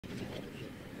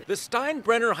The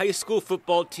Steinbrenner High School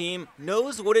football team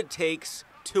knows what it takes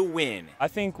to win. I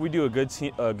think we do a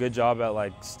good job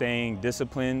at staying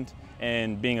disciplined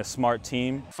and being a smart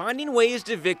team. Finding ways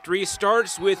to victory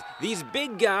starts with these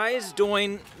big guys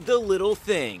doing the little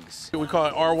things. We call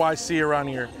it RYC around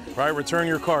here, right? Return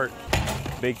your cart.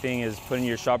 Big thing is putting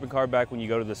your shopping cart back when you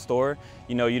go to the store.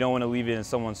 You know, you don't want to leave it in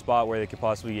someone's spot where they could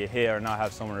possibly get hit or not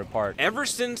have someone to park. Ever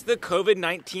since the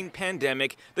COVID-19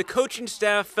 pandemic, the coaching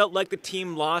staff felt like the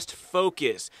team lost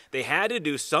focus. They had to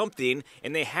do something,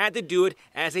 and they had to do it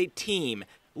as a team.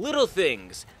 Little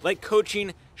things like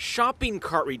coaching shopping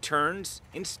cart returns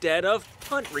instead of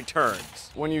punt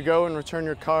returns. When you go and return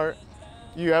your cart,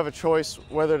 you have a choice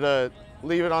whether to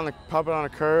leave it pop it on a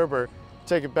curb or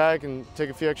take it back and take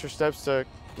a few extra steps to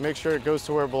make sure it goes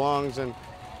to where it belongs. And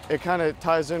it kind of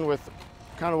ties in with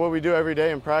kind of what we do every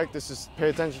day in practice, is pay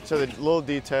attention to the little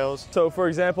details. So for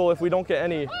example, if we don't get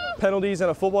any penalties in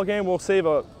a football game, we'll save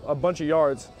a bunch of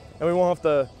yards and we won't have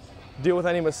to deal with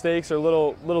any mistakes or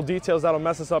little details that'll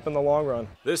mess us up in the long run.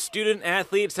 The student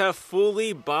athletes have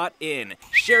fully bought in,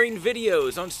 sharing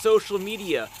videos on social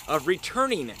media of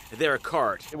returning their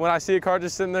cart. When I see a cart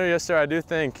just sitting there, yes sir, I do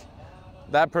think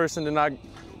that person did not,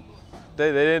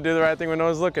 they didn't do the right thing when no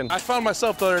one's looking. I found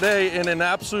myself the other day in an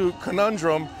absolute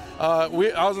conundrum. I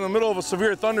was in the middle of a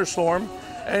severe thunderstorm,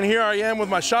 and here I am with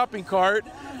my shopping cart.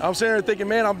 I'm sitting there thinking,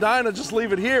 man, I'm dying to just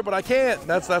leave it here, but I can't.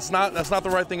 That's not the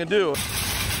right thing to do.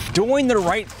 Doing the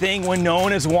right thing when no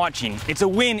one is watching. It's a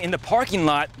win in the parking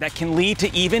lot that can lead to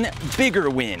even bigger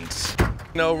wins.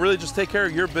 You know, really just take care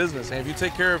of your business. And if you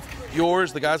take care of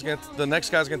yours, the next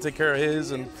guy's gonna take care of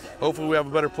his, and hopefully we have a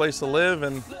better place to live,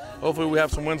 and hopefully we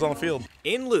have some wins on the field.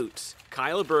 In Lutz,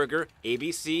 Kyle Berger,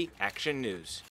 ABC Action News.